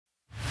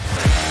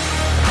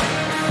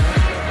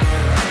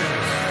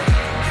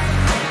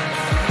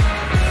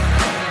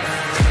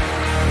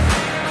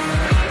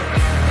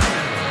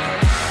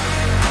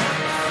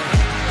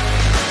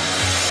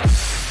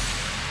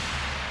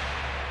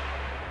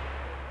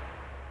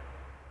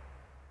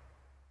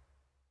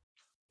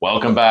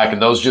Welcome back.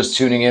 And those just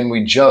tuning in,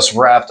 we just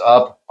wrapped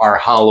up our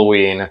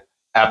Halloween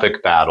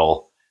epic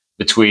battle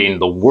between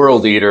the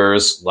World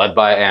Eaters, led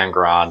by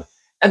Angron,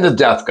 and the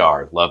Death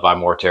Guard, led by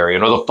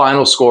Mortarion. Or the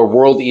final score,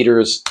 World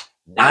Eaters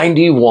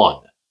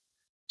 91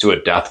 to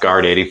a Death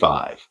Guard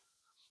 85.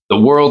 The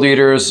World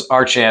Eaters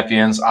are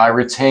champions. I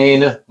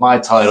retain my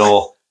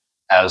title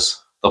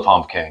as the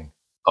Pump King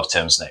of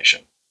Tim's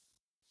Nation.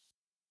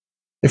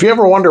 If you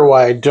ever wonder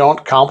why I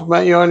don't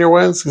compliment you on your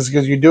wins, it's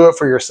because you do it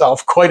for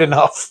yourself quite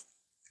enough.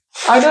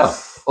 I know.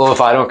 Well,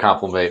 if I don't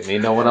compliment me,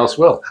 no one else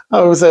will.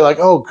 I would say like,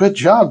 oh, good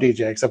job,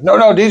 DJ. Except no,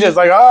 DJ's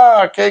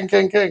like,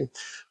 king.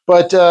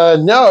 But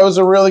no, it was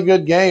a really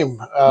good game.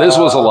 This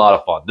was a lot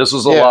of fun. This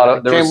was a lot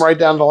of... Came right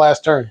down to the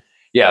last turn.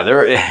 Yeah,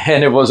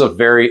 and it was a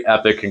very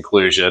epic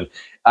conclusion.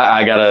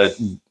 I got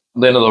to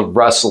into the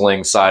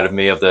wrestling side of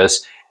me of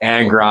this.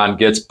 Angron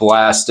gets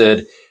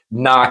blasted,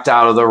 knocked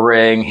out of the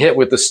ring, hit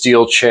with the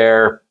steel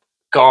chair,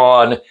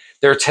 gone.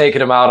 They're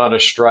taking him out on a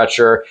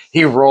stretcher.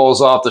 He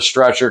rolls off the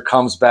stretcher,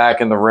 comes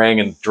back in the ring,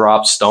 and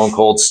drops Stone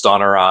Cold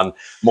Stunner on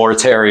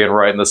Mortarion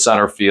right in the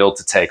center field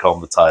to take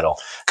home the title.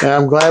 Yeah,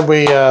 I'm glad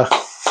we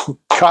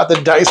caught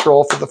the dice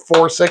roll for the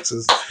 4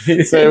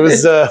 6s. So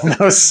it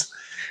was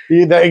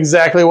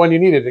exactly when you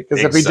needed it.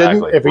 Because if he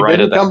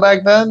didn't come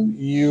back then,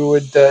 you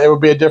would it would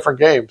be a different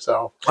game.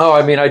 So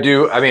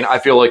I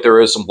feel like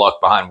there is some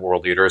luck behind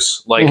World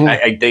Eaters. Like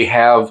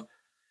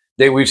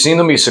we've seen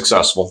them be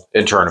successful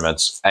in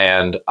tournaments,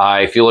 and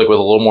I feel like with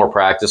a little more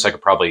practice, I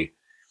could probably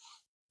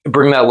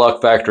bring that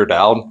luck factor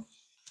down.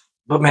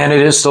 But man, it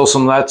is still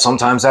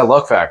sometimes that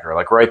luck factor,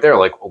 like right there.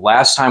 Like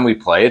last time we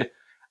played,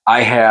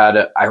 I had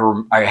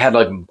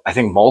like I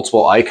think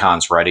multiple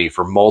icons ready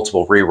for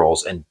multiple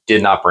rerolls and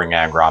did not bring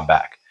Angron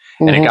back.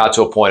 And it got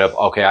to a point of,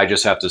 okay, I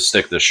just have to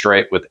stick this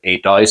straight with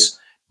 8 dice.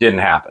 Didn't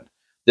happen.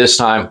 This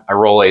time I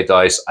roll 8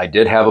 dice. I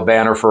did have a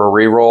banner for a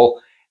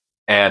reroll.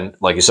 And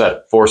like you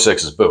said, 4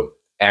 6s, boom.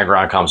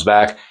 Angron comes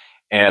back.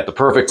 And at the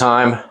perfect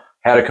time,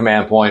 had a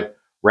command point,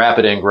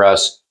 rapid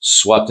ingress,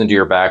 swept into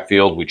your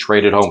backfield. We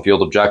traded home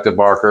field objective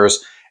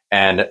markers.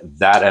 And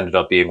that ended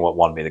up being what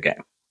won me the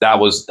game. That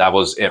was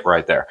it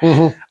right there.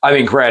 I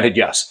mean, granted,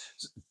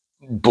 yes,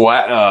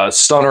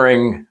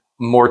 stunnering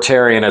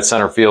Mortarion at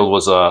center field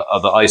was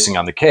the icing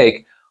on the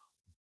cake.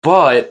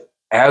 But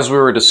as we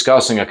were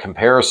discussing a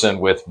comparison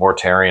with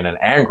Mortarion and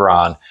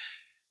Angron,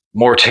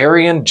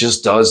 Mortarion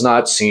just does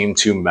not seem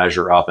to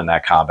measure up in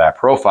that combat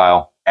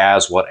profile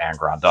as what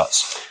Angron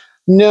does.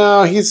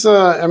 No, he's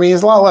a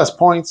lot less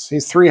points.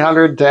 He's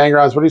 300 to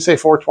Angron's. What do you say,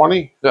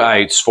 420?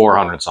 It's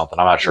 400 something.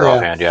 I'm not sure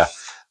offhand. Yeah.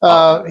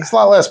 He's a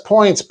lot less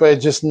points, but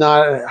just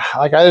not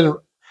like I didn't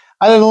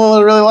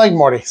really like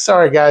Morty.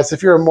 Sorry, guys,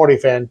 if you're a Morty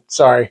fan,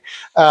 sorry.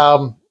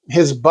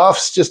 His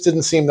buffs just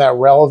didn't seem that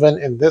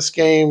relevant in this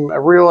game.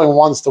 Rerolling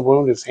once the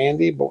wound is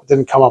handy, but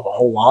didn't come up a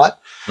whole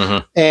lot.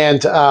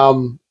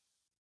 And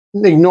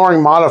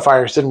ignoring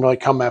modifiers didn't really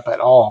come up at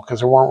all because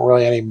there weren't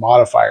really any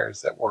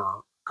modifiers that were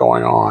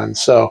going on.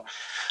 So,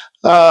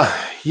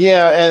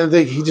 and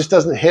he just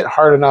doesn't hit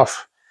hard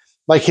enough.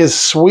 Like his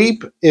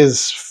sweep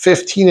is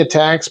 15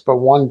 attacks, but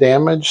 1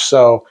 damage.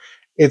 So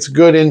it's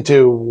good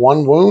into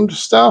 1 wound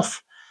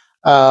stuff.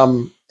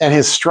 And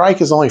his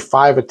strike is only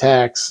 5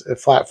 attacks at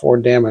flat 4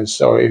 damage.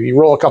 So if you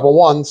roll a couple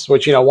 1s,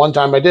 which, one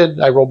time I did,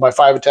 I rolled my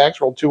 5 attacks,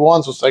 rolled 2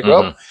 1s. So it's like,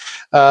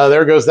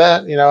 there goes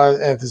that,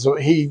 and so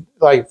he,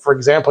 like, for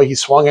example, he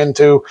swung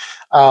into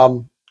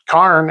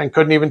Karn and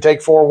couldn't even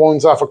take 4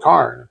 wounds off of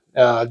Karn.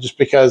 Just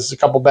because a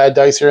couple bad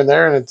dice here and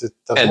there, and it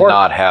doesn't work.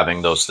 Not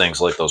having those things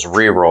like those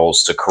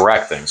rerolls to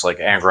correct things. Like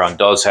Angron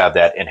does have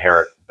that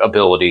inherent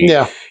ability.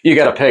 Yeah, you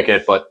got to pick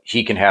it, but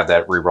he can have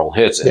that reroll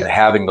hits, and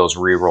having those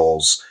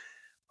rerolls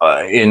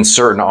in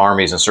certain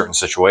armies and certain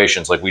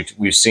situations, like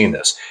we've seen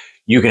this.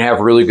 You can have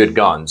really good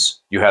guns.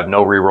 You have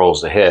no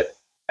rerolls to hit,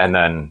 and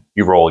then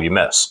you roll, you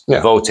miss.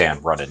 Yeah.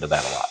 Votann run into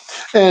that a lot.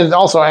 And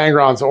also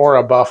Angron's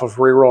aura buff of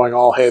rerolling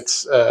all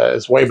hits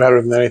is way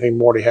better than anything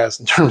Morty has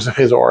in terms of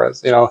his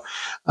auras.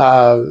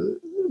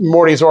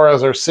 Morty's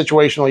auras are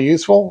situationally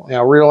useful.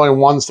 Rerolling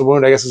ones to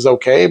wound, I guess, is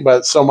okay,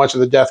 but so much of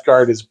the Death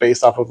Guard is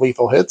based off of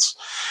lethal hits.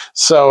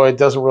 So it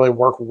doesn't really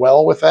work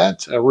well with that.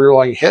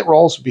 Rerolling hit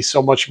rolls would be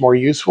so much more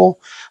useful.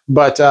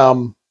 But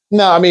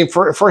no, I mean,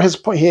 for his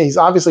point, he's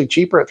obviously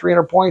cheaper at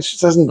 300 points.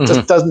 Just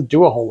doesn't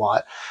do a whole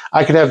lot.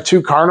 I could have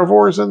 2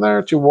 carnivores in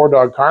there, 2 War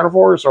Dog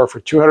carnivores, or for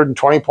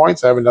 220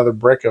 points, I have another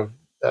brick of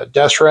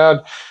Death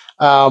Shroud.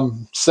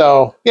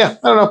 So yeah,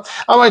 I don't know.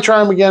 I might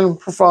try him again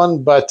for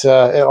fun, but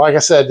like I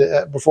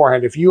said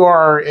beforehand, if you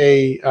are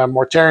a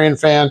Mortarion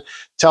fan,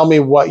 tell me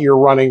what you're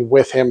running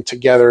with him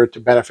together to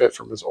benefit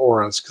from his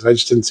auras, because I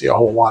just didn't see a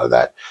whole lot of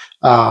that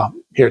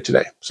here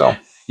today. So.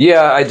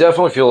 Yeah, I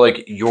definitely feel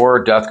like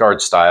your Death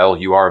Guard style,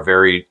 you have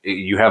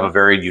a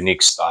very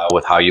unique style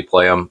with how you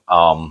play them,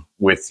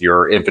 with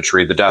your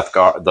infantry, the Death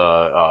Guard,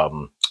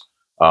 the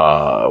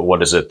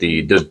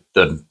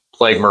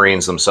Plague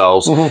Marines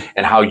themselves,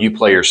 and how you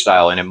play your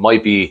style. And it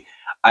might be,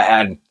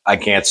 I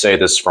can't say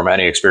this from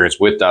any experience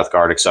with Death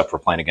Guard except for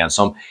playing against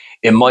them.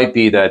 It might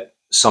be that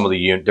some of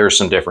the there's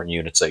some different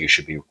units that you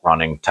should be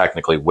running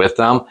technically with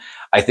them.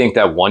 I think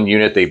that one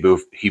unit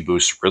he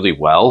boosts really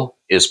well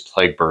is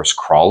Plague Burst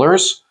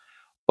Crawlers.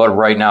 But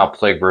right now,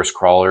 Plague Burst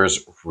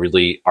Crawlers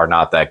really are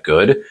not that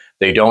good.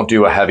 They don't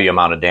do a heavy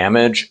amount of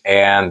damage,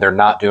 and they're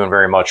not doing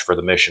very much for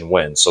the mission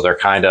wins. So they're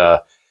kind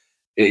of,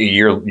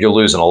 you're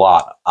losing a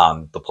lot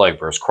on the Plague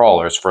Burst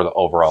Crawlers for the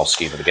overall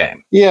scheme of the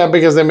game. Yeah,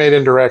 because they made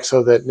indirect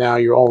so that now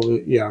you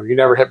only, you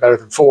never hit better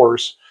than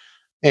 4s.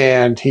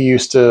 And he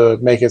used to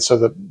make it so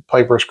that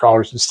Plague Burst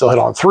Crawlers would still hit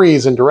on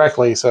 3s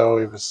indirectly. So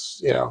it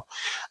was,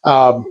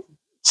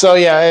 so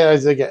yeah,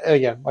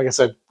 again, like I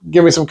said,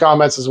 give me some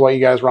comments as to what you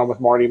guys run with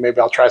Morty.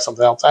 Maybe I'll try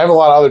something else. I have a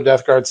lot of other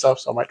Death Guard stuff,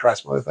 so I might try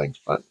some other things.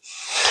 But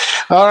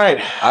all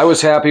right, I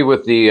was happy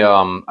with the.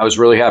 I was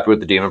really happy with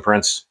the Demon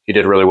Prince. He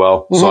did really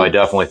well. Mm-hmm. So I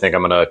definitely think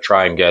I'm going to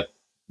try and get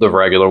the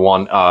regular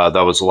one.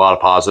 That was a lot of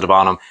positive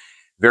on him.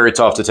 Very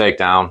tough to take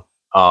down.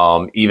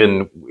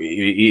 Even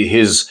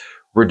his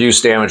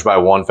reduced damage by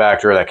 1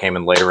 factor that came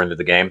in later into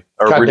the game,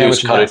 or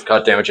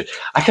cut damage.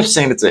 I kept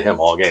saying it to him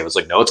all game. It's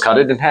like, no, it's cut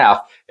it in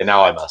half, and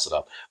now I mess it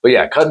up. But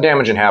yeah, cutting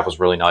damage in half was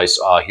really nice.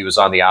 He was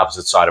on the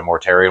opposite side of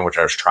Mortarion, which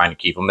I was trying to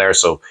keep him there,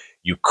 so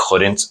you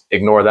couldn't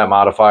ignore that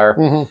modifier.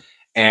 Mm-hmm.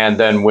 And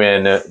then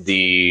when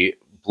the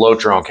Bloat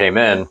Drone came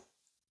in,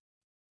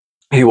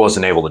 he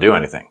wasn't able to do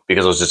anything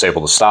because I was just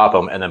able to stop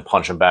him and then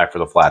punch him back for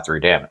the flat 3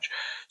 damage.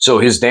 So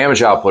his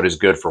damage output is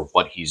good for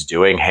what he's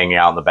doing, hanging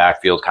out in the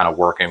backfield, kind of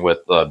working with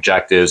the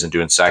objectives and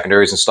doing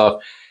secondaries and stuff.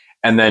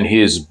 And then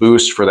his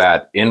boost for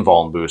that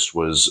invuln boost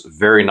was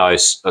very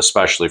nice,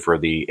 especially for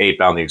the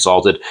 8-bound, the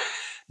Exalted.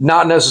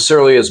 Not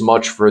necessarily as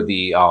much for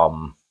the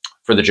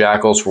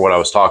Jackals, for what I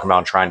was talking about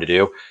and trying to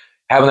do.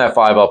 Having that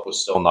 5-up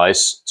was still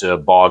nice to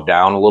bog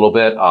down a little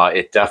bit.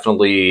 It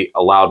definitely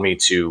allowed me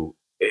to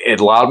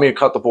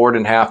cut the board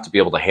in half to be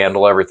able to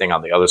handle everything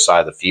on the other side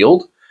of the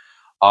field.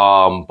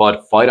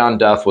 But Fight on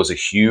Death was a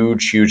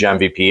huge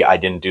MVP. I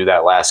didn't do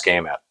that last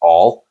game at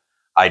all.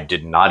 I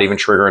did not even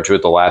trigger into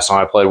it the last time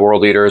I played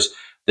World Eaters.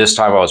 This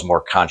time I was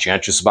more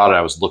conscientious about it.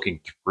 I was looking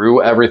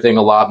through everything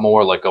a lot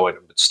more, like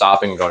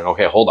stopping and going,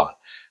 okay, hold on.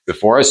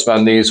 Before I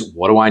spend these,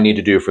 what do I need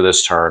to do for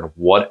this turn?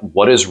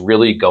 What is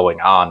really going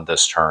on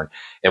this turn?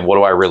 And what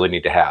do I really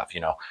need to have?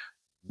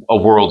 A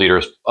World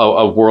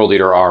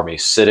Eater army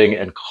sitting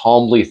and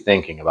calmly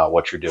thinking about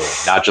what you're doing,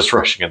 not just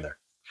rushing in there.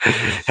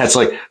 That's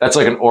like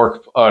an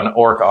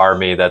orc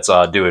army that's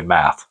doing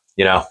math,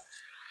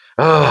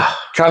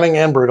 Cunning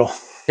and brutal.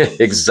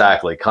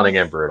 Exactly, cunning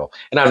and brutal.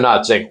 And I'm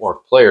not saying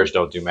orc players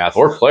don't do math.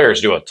 Orc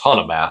players do a ton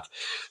of math.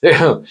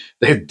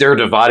 They're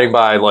dividing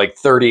by like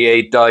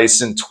 38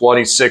 dice and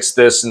 26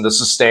 this and the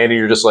sustain, and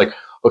you're just like,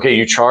 okay,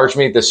 you charge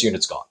me, this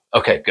unit's gone.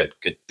 Okay, good.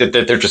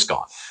 They're just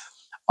gone.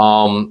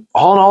 All in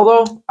all,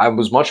 though, I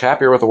was much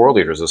happier with the World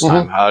Eaters this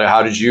time.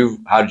 How did you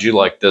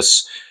like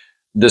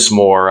this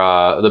more,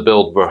 the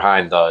build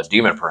behind the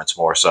Demon Prince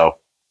more so?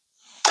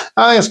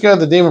 I think it's good.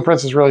 The Demon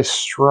Prince is really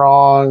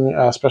strong,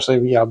 especially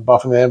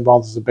buffing the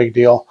invulns is a big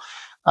deal.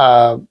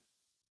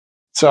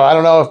 So I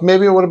don't know if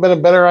maybe it would have been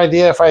a better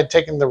idea if I had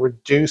taken the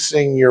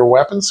reducing your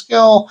weapon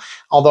skill,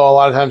 although a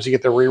lot of times you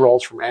get the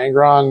rerolls from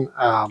Angron.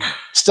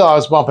 Still, I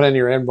was bumping into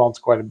your invulns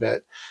quite a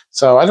bit.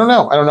 So I don't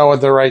know. I don't know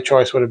what the right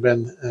choice would have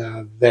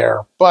been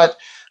there. But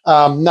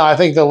no, I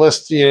think the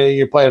list,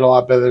 you played it a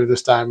lot better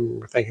this time.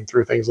 We're thinking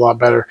through things a lot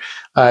better.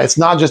 It's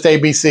not just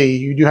ABC.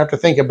 You do have to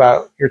think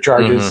about your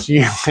charges.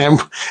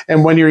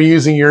 And when you're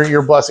using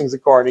your Blessings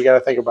of Khorne, you got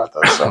to think about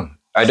those. So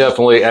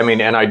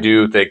and I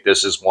do think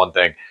this is one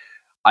thing.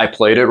 I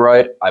played it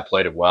right. I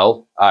played it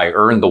well. I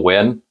earned the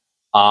win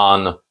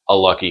on a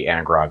lucky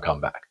Angron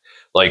comeback.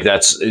 Like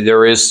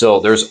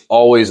there's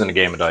always in a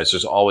game of dice,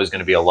 there's always going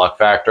to be a luck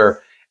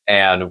factor.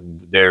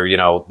 And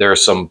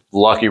there's some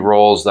lucky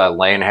rolls that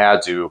Lane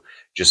had to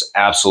just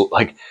absolutely,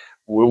 like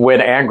when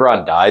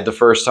Angron died the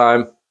first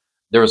time,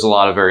 there was a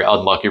lot of very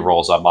unlucky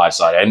rolls on my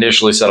side. I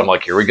initially said, I'm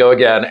like, here we go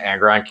again.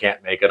 Angron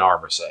can't make an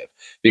armor save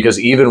because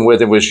even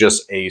with it was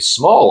just a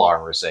small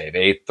armor save,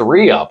 a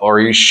 3-up, or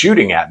he's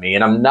shooting at me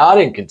and I'm not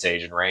in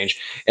contagion range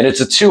and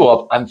it's a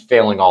 2-up, I'm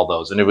failing all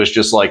those. And it was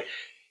just like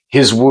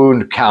his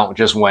wound count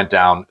just went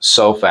down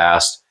so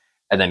fast.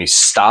 And then he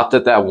stopped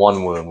at that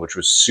 1 wound, which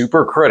was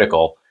super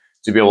critical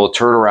to be able to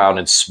turn around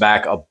and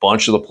smack a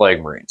bunch of the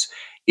Plague Marines.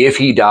 If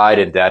he died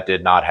and that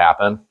did not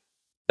happen,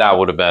 that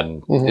would have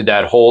been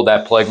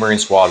that Plague Marine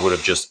squad would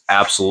have just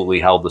absolutely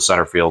held the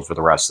center field for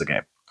the rest of the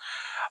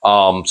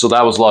game. So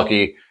that was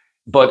lucky.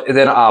 But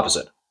then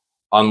opposite.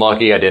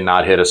 Unlucky, I did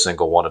not hit a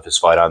single one of his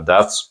Fight on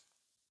Deaths.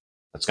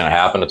 That's going to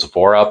happen. It's a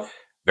 4-up.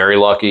 Very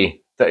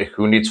lucky.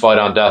 Who needs Fight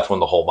on Death when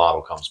the whole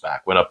model comes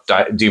back? When a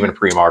Demon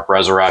Primarch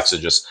resurrects, it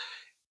just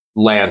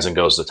lands and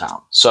goes to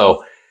town.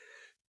 So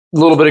a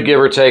little bit of give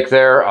or take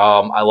there.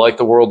 I like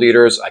the World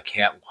Eaters. I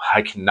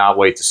cannot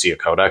wait to see a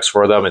codex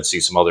for them and see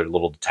some other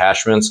little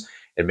detachments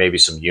and maybe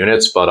some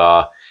units.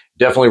 But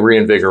definitely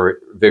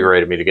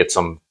reinvigorated me to get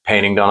some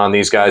painting done on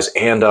these guys,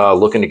 and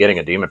looking to getting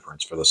a Demon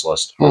Prince for this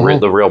list.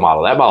 The real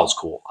model. That model's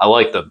cool. I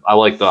like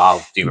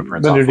the Demon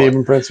Prince. The new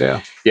Demon Prince,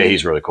 yeah. Yeah,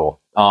 he's really cool.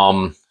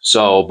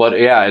 But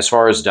yeah, as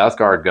far as Death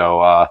Guard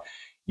go,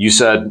 you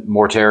said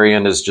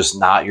Mortarion is just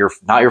not your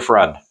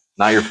friend.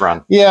 Not your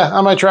friend. Yeah,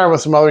 I might try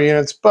with some other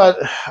units, but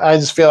I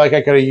just feel like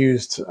I could have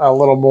used a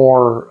little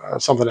more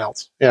something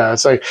else. Yeah,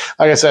 it's like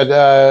I said,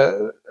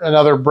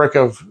 another brick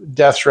of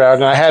Death Shroud,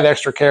 and I had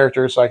extra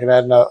characters, so I could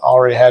add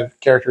already had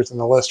characters in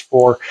the list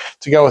to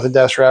go with the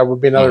Death Shroud.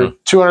 Would be another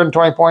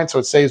 220 points, so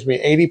it saves me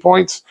 80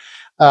 points.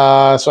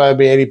 So that'd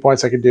be 80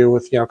 points I could do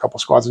with a couple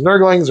squads of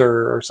Nurglings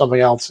or something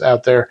else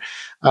out there.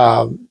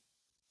 Yeah,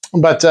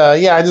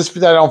 I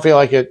don't feel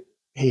like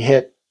he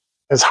hit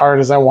as hard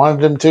as I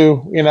wanted him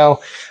to.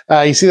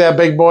 You see that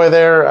big boy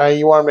there.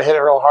 You want him to hit it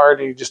real hard.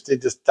 It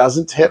just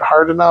doesn't hit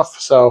hard enough.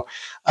 So,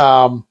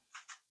 and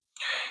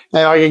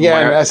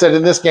again, I said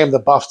in this game the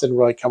buffs didn't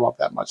really come up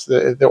that much.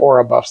 The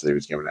aura buffs that he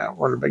was giving out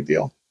weren't a big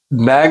deal.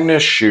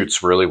 Magnus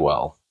shoots really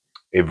well,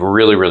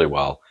 really, really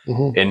well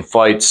in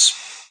fights.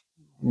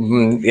 I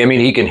mean,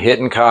 he can hit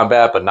in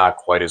combat, but not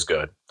quite as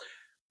good.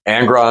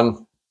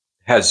 Angron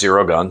has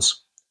 0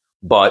 guns,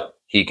 but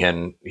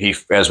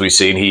as we've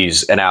seen,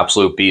 he's an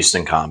absolute beast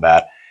in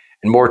combat.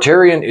 And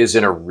Mortarion is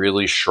in a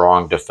really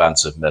strong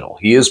defensive middle.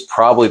 He is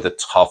probably the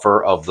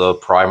tougher of the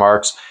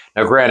Primarchs.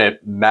 Now, granted,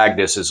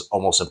 Magnus is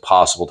almost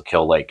impossible to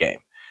kill late game.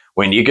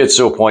 When you get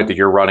to a point that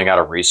you're running out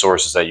of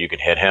resources that you can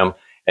hit him,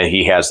 and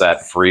he has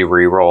that free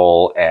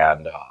reroll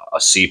and a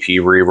CP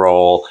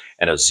reroll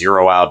and a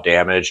 0-out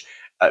damage,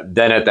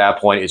 then at that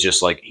point, it's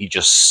just like he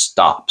just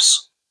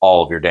stops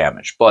all of your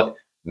damage. But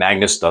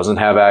Magnus doesn't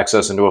have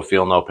access into a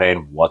Feel No Pain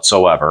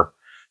whatsoever.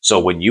 So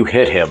when you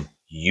hit him,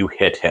 you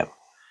hit him.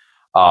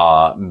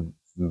 Angron's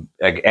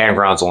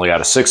only got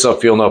a 6-up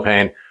Feel No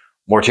Pain.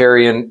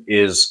 Mortarion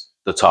is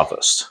the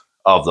toughest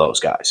of those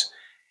guys.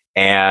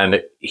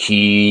 And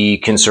he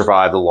can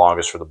survive the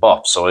longest for the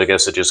buff. So I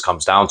guess it just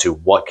comes down to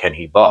what can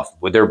he buff?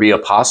 Would there be a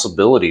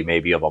possibility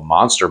maybe of a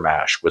monster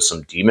mash with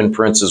some Demon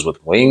Princes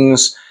with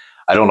wings?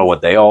 I don't know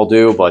what they all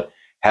do, but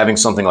having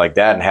something like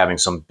that and having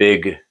some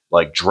big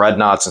like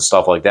dreadnoughts and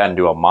stuff like that and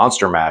do a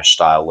monster mash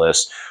style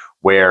list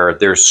where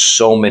there's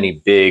so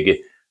many big,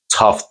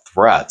 tough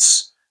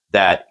threats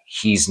that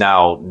he's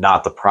now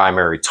not the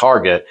primary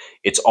target.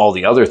 It's all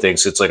the other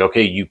things. It's like,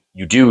 okay, you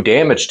do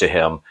damage to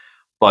him,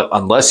 but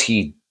unless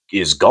he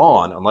is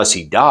gone, unless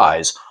he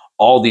dies,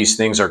 all these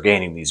things are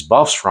gaining these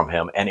buffs from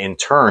him. And in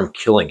turn,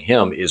 killing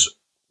him is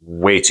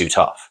way too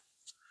tough.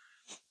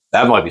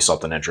 That might be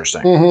something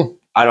interesting.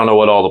 I don't know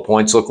what all the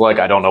points look like.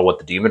 I don't know what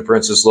the Demon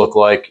Princes look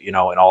like, and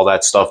all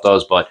that stuff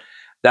does. But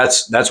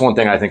that's one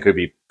thing I think could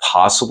be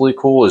possibly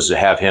cool is to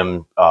have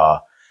him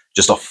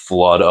just a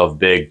flood of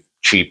big,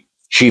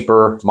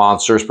 cheaper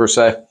monsters per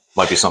se.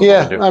 Might be something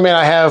to do. I mean,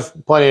 I have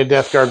plenty of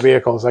Death Guard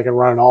vehicles. I can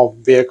run all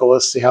vehicle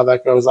lists, see how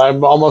that goes.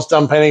 I'm almost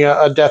done painting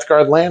a Death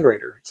Guard Land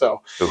Raider.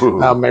 So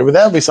maybe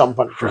that would be something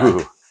fun to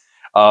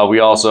try. We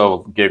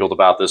also giggled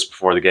about this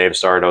before the game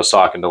started. I was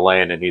talking to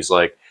Lane, and he's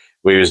like,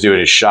 when he was doing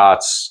his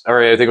shots,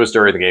 or I think it was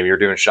during the game, you were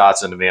doing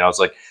shots into me, and I was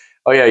like,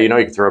 oh yeah, you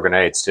can throw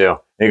grenades too. And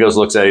he goes,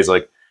 looks at it, he's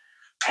like,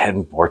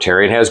 and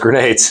Mortarion has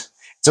grenades.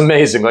 It's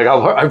amazing. Like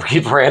I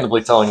keep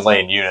randomly telling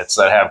Lane units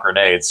that have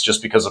grenades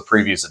just because of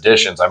previous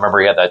editions. I remember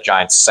he had that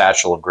giant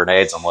satchel of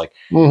grenades. I'm like,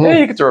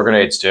 hey, you can throw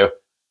grenades too.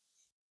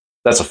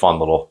 That's a fun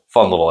little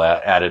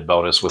added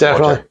bonus with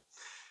Mortarion.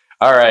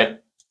 All right.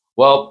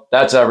 Well,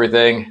 that's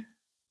everything.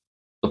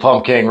 The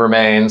Pump King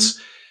remains,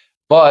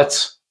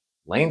 but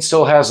Lane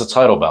still has the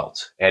title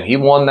belt, and he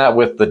won that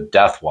with the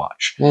Death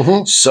Watch.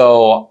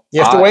 So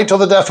you have to wait till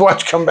the Death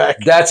Watch come back.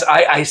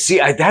 I see.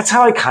 That's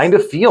how I kind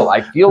of feel.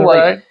 I feel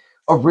like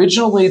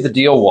originally the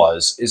deal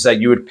is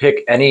that you would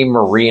pick any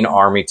Marine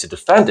army to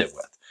defend it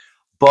with,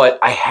 but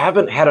I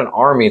haven't had an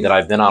army that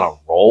I've been on a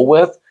roll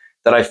with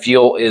that I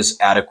feel is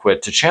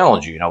adequate to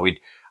challenge you.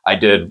 I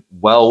did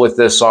well with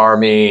this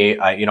army.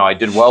 I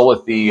did well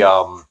with the.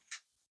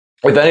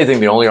 If anything,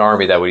 the only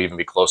army that would even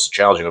be close to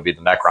challenging would be the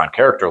Necron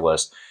character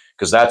list,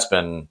 because that's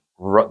been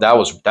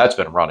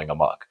running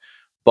amok.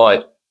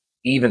 But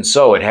even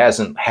so, it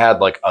hasn't had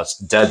like a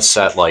dead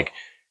set like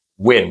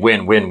win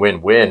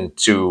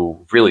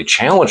to really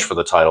challenge for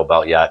the title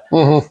belt yet.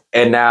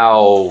 And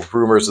now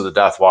rumors of the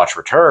Death Watch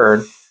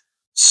return,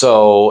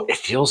 so it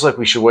feels like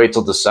we should wait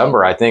till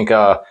December. I think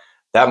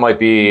that might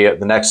be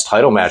the next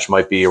title match.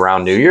 Might be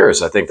around New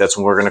Year's. I think that's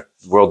when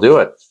we'll do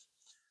it.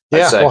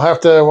 Yeah, we'll have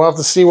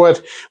to see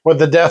what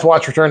the Death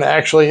Watch return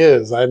actually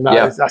is. I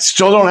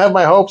still don't have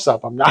my hopes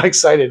up. I'm not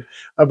excited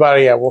about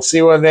it yet. We'll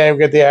see when they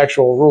get the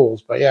actual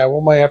rules. But yeah,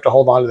 we might have to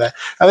hold on to that.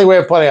 I think we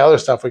have plenty of other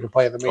stuff we can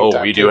play in the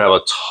meantime. Oh, we do have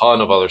a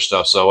ton of other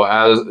stuff. So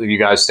as you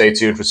guys stay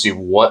tuned to see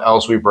what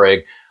else we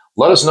bring.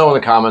 Let us know in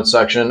the comments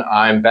section.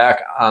 I'm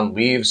back on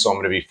leave, so I'm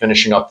going to be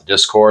finishing up the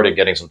Discord and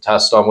getting some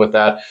tests done with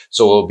that.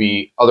 So there'll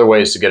be other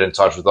ways to get in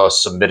touch with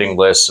us, submitting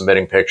lists,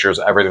 submitting pictures,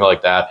 everything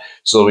like that,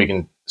 so that we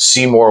can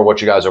see more of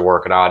what you guys are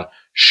working on,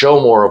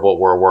 show more of what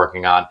we're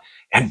working on,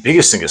 And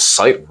biggest thing is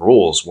cite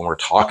rules when we're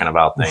talking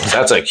about things.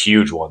 That's a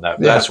huge one.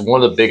 That's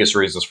one of the biggest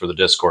reasons for the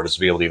Discord, is to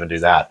be able to even do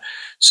that.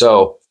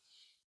 So,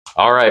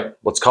 all right,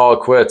 let's call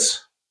it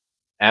quits.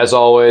 As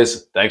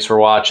always, thanks for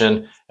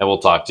watching, and we'll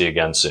talk to you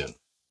again soon.